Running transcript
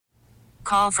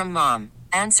call from mom.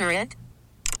 Answer it.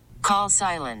 Call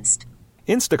silenced.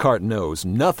 Instacart knows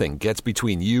nothing gets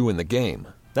between you and the game.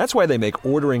 That's why they make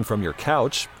ordering from your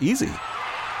couch easy.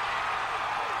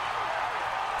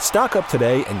 Stock up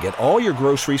today and get all your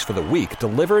groceries for the week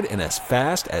delivered in as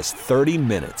fast as 30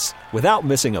 minutes without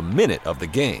missing a minute of the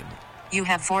game. You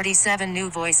have 47 new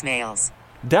voicemails.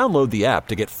 Download the app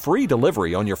to get free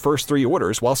delivery on your first 3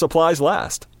 orders while supplies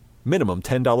last. Minimum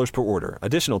 $10 per order.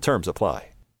 Additional terms apply.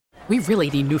 We really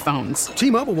need new phones.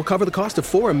 T-Mobile will cover the cost of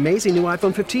 4 amazing new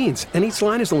iPhone 15s, and each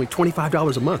line is only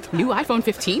 $25 a month. New iPhone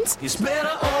 15s? It's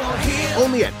better over here.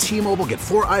 Only at T-Mobile, get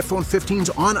 4 iPhone 15s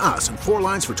on us and 4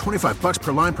 lines for $25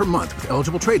 per line per month with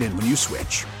eligible trade-in when you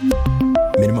switch.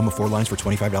 Minimum of 4 lines for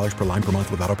 $25 per line per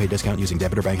month with autopay discount using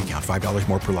debit or bank account. $5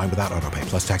 more per line without autopay,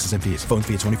 plus taxes and fees. Phone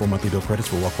fee at 24 monthly bill credits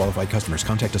for well-qualified customers.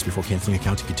 Contact us before canceling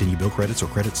account to continue bill credits or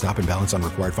credit stop and balance on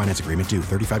required finance agreement due.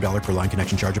 $35 per line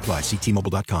connection charge applies. See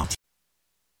T-Mobile.com.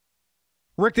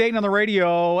 Rick Dayton on the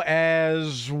radio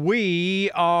as we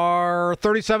are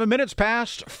 37 minutes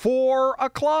past 4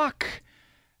 o'clock.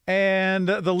 And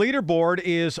the leaderboard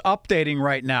is updating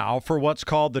right now for what's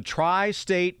called the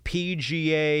TriState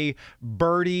PGA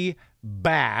Birdie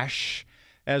Bash,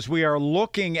 as we are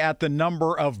looking at the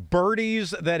number of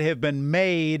birdies that have been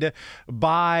made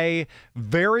by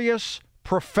various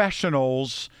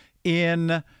professionals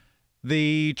in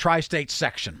the Tri-State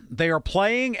section. They are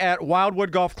playing at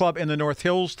Wildwood Golf Club in the North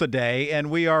Hills today, and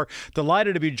we are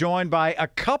delighted to be joined by a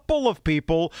couple of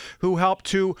people who help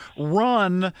to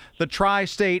run the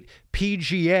Tri-State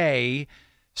PGA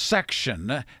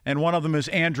section, and one of them is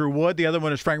Andrew Wood. The other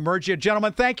one is Frank Murgia.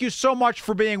 Gentlemen, thank you so much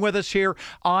for being with us here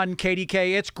on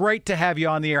KDKA. It's great to have you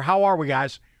on the air. How are we,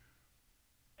 guys?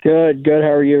 Good.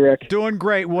 How are you, Rick? Doing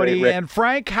great, Woody. Great, and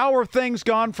Frank, how are things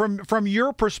gone from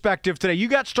your perspective today? You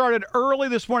got started early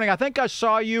this morning. I think I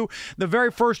saw you, the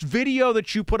very first video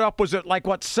that you put up, was at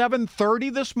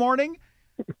 7:30 this morning?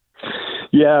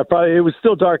 Yeah, probably. It was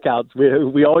still dark out.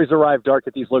 We always arrive dark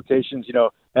at these locations,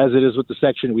 as it is with the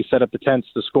section. We set up the tents,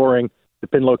 the scoring, the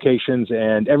pin locations,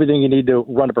 and everything you need to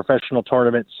run a professional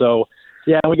tournament. So,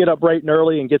 yeah, we get up bright and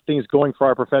early and get things going for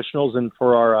our professionals and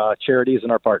for our charities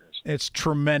and our partners. It's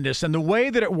tremendous. And the way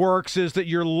that it works is that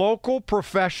your local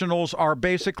professionals are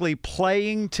basically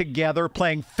playing together,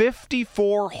 playing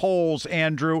 54 holes,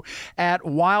 Andrew, at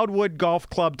Wildwood Golf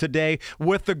Club today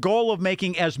with the goal of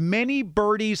making as many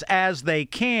birdies as they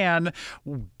can,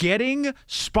 getting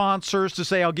sponsors to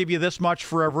say, I'll give you this much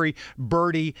for every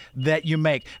birdie that you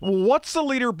make. What's the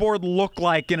leaderboard look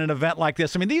like in an event like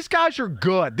this? I mean, these guys are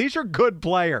good. These are good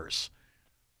players.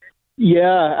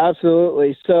 Yeah,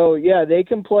 absolutely. So, yeah, they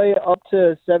can play up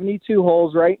to 72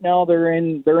 holes. Right now they're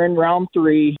in round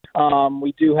 3.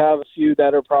 We do have a few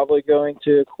that are probably going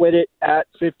to quit it at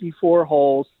 54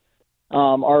 holes.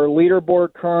 Our leaderboard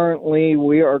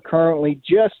we are currently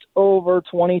just over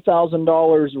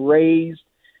 $20,000 raised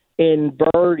in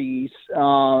birdies.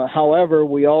 However,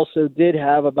 we also did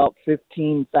have about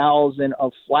 15,000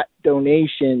 of flat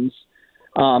donations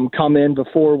come in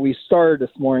before we started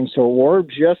this morning. So we're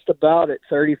just about at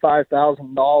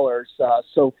 $35,000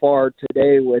 so far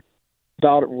today with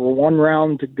about 1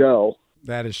 round to go.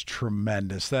 That is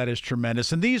tremendous. That is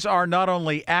tremendous. And these are not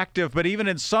only active, but even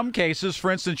in some cases,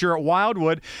 for instance, you're at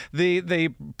Wildwood,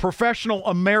 the professional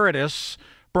emeritus,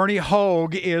 Bernie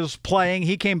Hogue, is playing.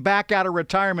 He came back out of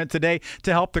retirement today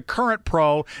to help the current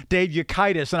pro, Dave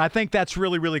Yukaitis, and I think that's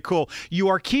really, really cool. You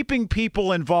are keeping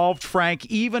people involved, Frank,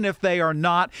 even if they are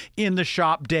not in the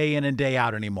shop day in and day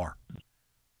out anymore.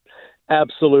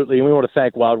 Absolutely, and we want to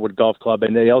thank Wildwood Golf Club,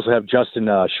 and they also have Justin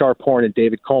Sharphorn and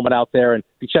David Coleman out there, and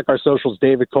if you check our socials,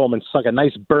 David Coleman sunk a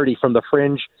nice birdie from the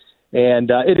fringe, and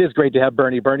it is great to have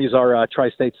Bernie. Bernie's our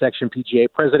Tri-State Section PGA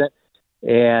president,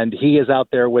 and he is out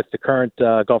there with the current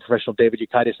golf professional, David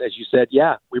Yukaitis. As you said,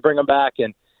 yeah, we bring them back,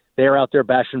 and they're out there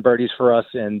bashing birdies for us,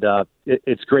 and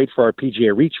it's great for our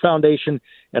PGA Reach Foundation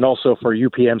and also for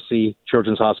UPMC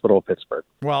Children's Hospital of Pittsburgh.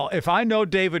 Well, if I know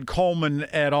David Coleman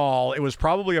at all, it was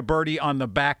probably a birdie on the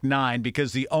back 9,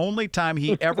 because the only time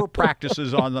he ever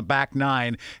practices on the back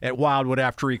 9 at Wildwood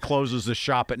after he closes the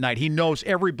shop at night, he knows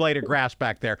every blade of grass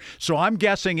back there. So I'm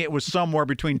guessing it was somewhere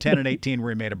between 10 and 18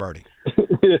 where he made a birdie.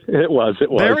 It was.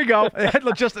 There we go.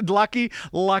 Just lucky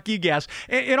guess.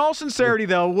 In all sincerity,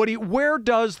 though, Woody, where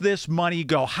does this money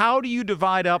go? How do you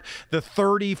divide up the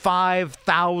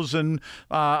 $35,000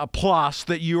 plus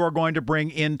that you are going to bring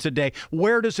in today?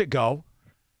 Where does it go?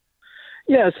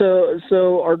 Yeah,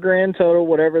 so our grand total,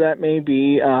 whatever that may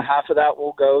be, half of that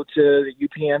will go to the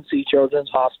UPMC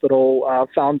Children's Hospital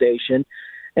Foundation,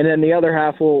 and then the other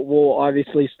half will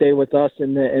obviously stay with us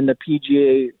in the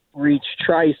PGA Reach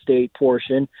Tri-State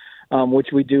portion. which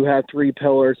we do have 3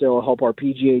 pillars. It will help our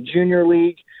PGA Junior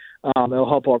League. It'll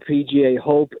help our PGA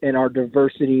Hope and our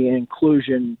diversity and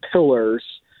inclusion pillars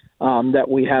that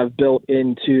we have built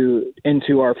into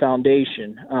our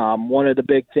foundation. One of the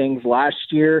big things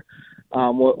last year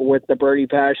with the Birdie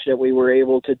Bash that we were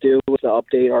able to do was to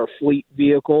update our fleet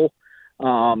vehicle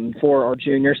for our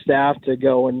junior staff to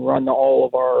go and run all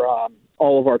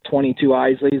of our 22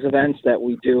 Isleys events that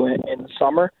we do in the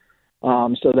summer.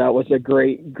 So that was a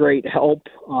great help.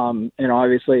 And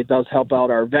obviously it does help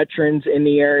out our veterans in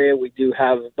the area. We do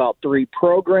have about 3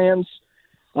 programs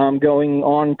going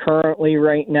on currently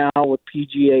right now with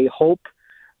PGA Hope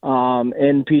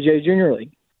and PGA Junior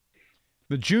League.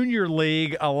 The Junior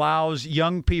League allows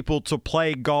young people to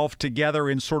play golf together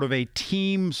in sort of a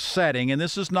team setting, and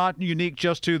this is not unique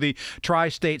just to the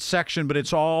tri-state section, but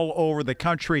it's all over the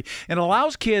country. And it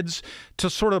allows kids to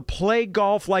sort of play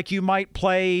golf like you might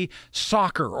play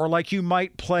soccer or like you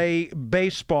might play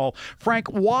baseball. Frank,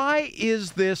 why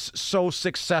is this so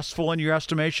successful in your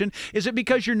estimation? Is it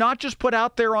because you're not just put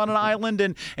out there on an island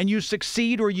and you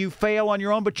succeed or you fail on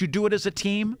your own, but you do it as a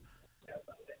team?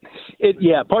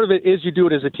 Part of it is you do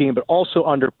it as a team, but also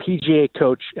under PGA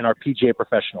coach and our PGA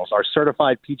professionals, our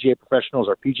certified PGA professionals,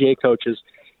 our PGA coaches.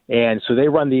 And so they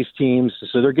run these teams.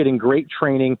 So they're getting great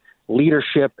training,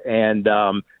 leadership, and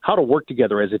how to work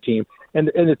together as a team. And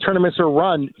the tournaments are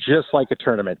run just like a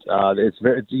tournament.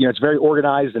 It's very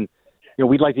organized. And,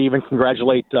 we'd like to even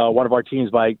congratulate one of our teams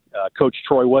by Coach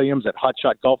Troy Williams at Hot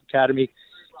Shot Golf Academy.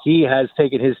 He has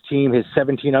taken his team, his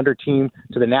 17-under team,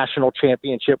 to the national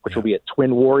championship, which will be at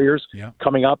Twin Warriors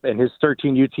coming up, and his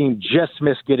 13U team just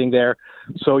missed getting there.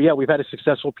 So, we've had a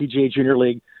successful PGA Junior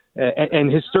League,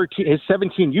 and his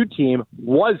 17U team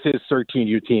was his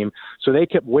 13U team. So they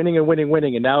kept winning and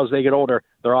winning, and now as they get older,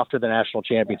 they're off to the national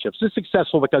championships. It's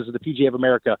successful because of the PGA of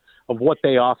America, of what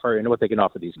they offer and what they can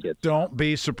offer these kids. Don't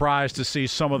be surprised to see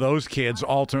some of those kids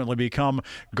ultimately become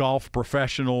golf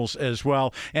professionals as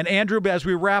well. And Andrew, as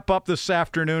we wrap up this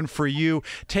afternoon for you,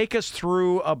 take us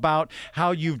through about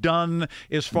how you've done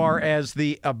as far as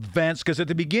the events, because at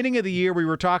the beginning of the year we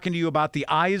were talking to you about the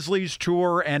Isleys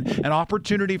Tour and an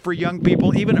opportunity for young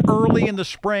people even early in the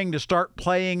spring to start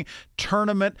playing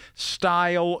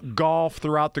tournament-style golf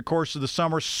throughout the course of the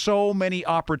summer. So many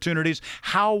opportunities.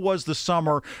 How was the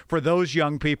summer for those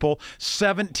young people,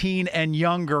 17 and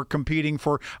younger, competing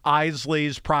for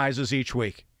Isleys prizes each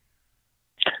week?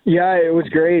 Yeah, it was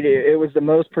great. It was the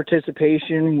most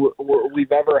participation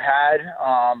we've ever had.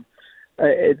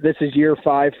 This is year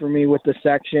 5 for me with the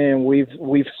section.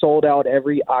 We've sold out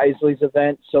every Isleys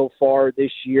event so far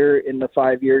this year in the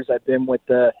 5 years I've been with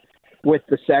the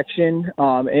section.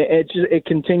 It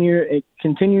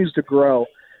continues to grow.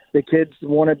 The kids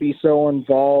want to be so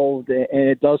involved, and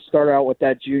it does start out with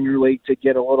that junior league to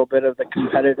get a little bit of the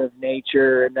competitive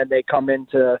nature, and then they come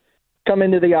into the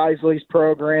Isleys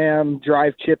program,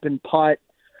 drive, chip, and putt,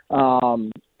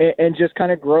 and just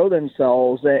kind of grow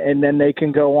themselves, and then they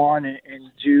can go on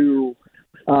and do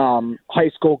high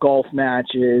school golf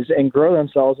matches and grow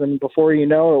themselves. And before you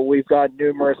know it, we've got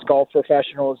numerous golf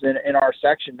professionals in our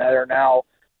section that are now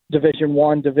Division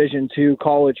I, Division II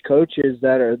college coaches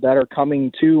that are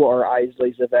coming to our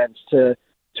Isleys events to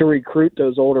recruit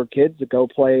those older kids to go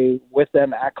play with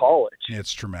them at college.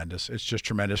 It's tremendous. It's just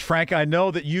tremendous. Frank, I know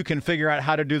that you can figure out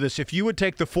how to do this. If you would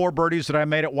take the 4 birdies that I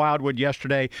made at Wildwood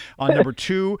yesterday on number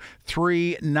 2,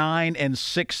 3, 9, and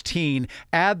 16,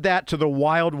 add that to the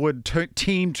Wildwood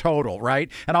team total,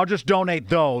 right? And I'll just donate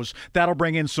those. That'll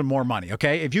bring in some more money,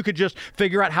 okay? If you could just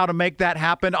figure out how to make that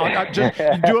happen, I'll just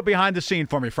do it behind the scene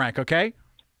for me, Frank, okay?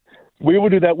 We will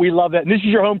do that. We love that. And this is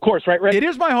your home course, right, Rick? It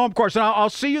is my home course, and I'll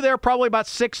see you there probably about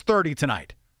 6:30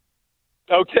 tonight.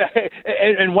 Okay.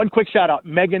 And one quick shout-out.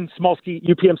 Megan Smolsky,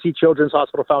 UPMC Children's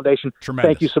Hospital Foundation. Tremendous.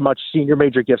 Thank you so much, Senior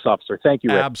Major Gifts Officer. Thank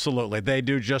you, Rick. Absolutely. They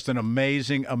do just an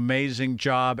amazing, amazing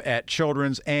job at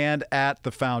Children's and at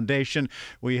the Foundation.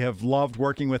 We have loved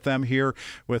working with them here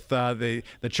with the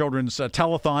Children's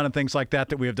Telethon and things like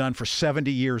that we have done for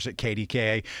 70 years at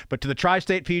KDKA. But to the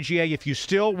TriState PGA, if you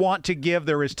still want to give,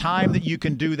 there is time that you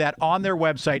can do that on their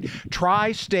website,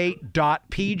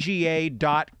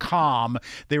 tristate.pga.com.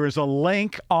 There is a link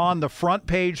on the front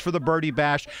page for the Birdie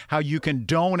Bash how you can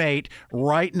donate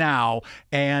right now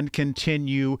and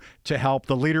continue to help.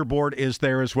 The leaderboard is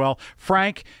there as well.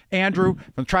 Frank, Andrew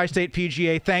from TriState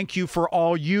PGA, thank you for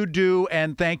all you do,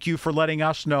 and thank you for letting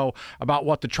us know about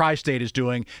what the TriState is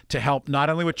doing to help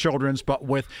not only with children's but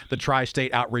with the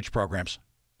TriState outreach programs.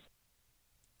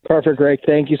 Perfect, Greg.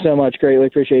 Thank you so much. Greatly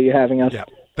appreciate you having us. Yeah.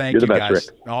 Thank You're you, the best,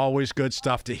 guys. Rick. Always good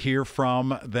stuff to hear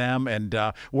from them, and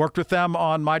worked with them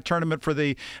on my tournament for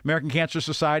the American Cancer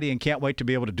Society, and can't wait to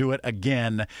be able to do it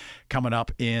again coming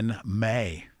up in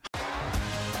May.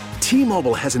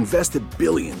 T-Mobile has invested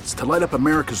billions to light up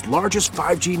America's largest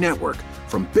 5G network,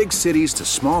 from big cities to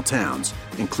small towns,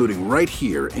 including right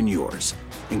here in yours.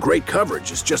 And great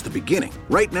coverage is just the beginning.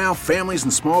 Right now, families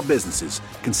and small businesses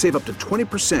can save up to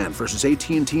 20% versus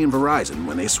AT&T and Verizon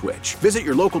when they switch. Visit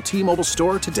your local T-Mobile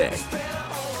store today.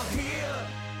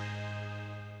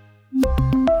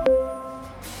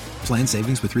 Plan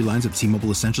savings with 3 lines of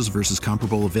T-Mobile Essentials versus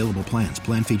comparable available plans.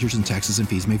 Plan features and taxes and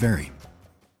fees may vary.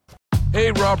 Hey,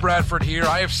 Rob Bradford here.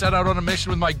 I have set out on a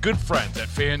mission with my good friends at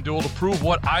FanDuel to prove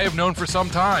what I have known for some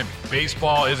time.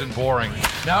 Baseball isn't boring.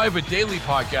 Now I have a daily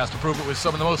podcast to prove it with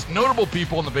some of the most notable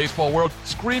people in the baseball world,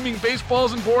 screaming baseball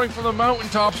isn't boring from the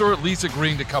mountaintops, or at least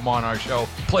agreeing to come on our show.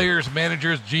 Players,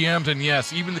 managers, GMs, and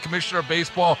yes, even the commissioner of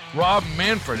baseball, Rob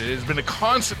Manfred. It has been a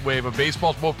constant wave of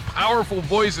baseball's most powerful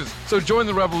voices. So join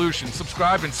the revolution.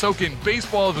 Subscribe and soak in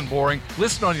Baseball Isn't Boring.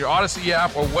 Listen on your Odyssey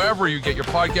app or wherever you get your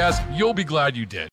podcasts. You'll be glad you did.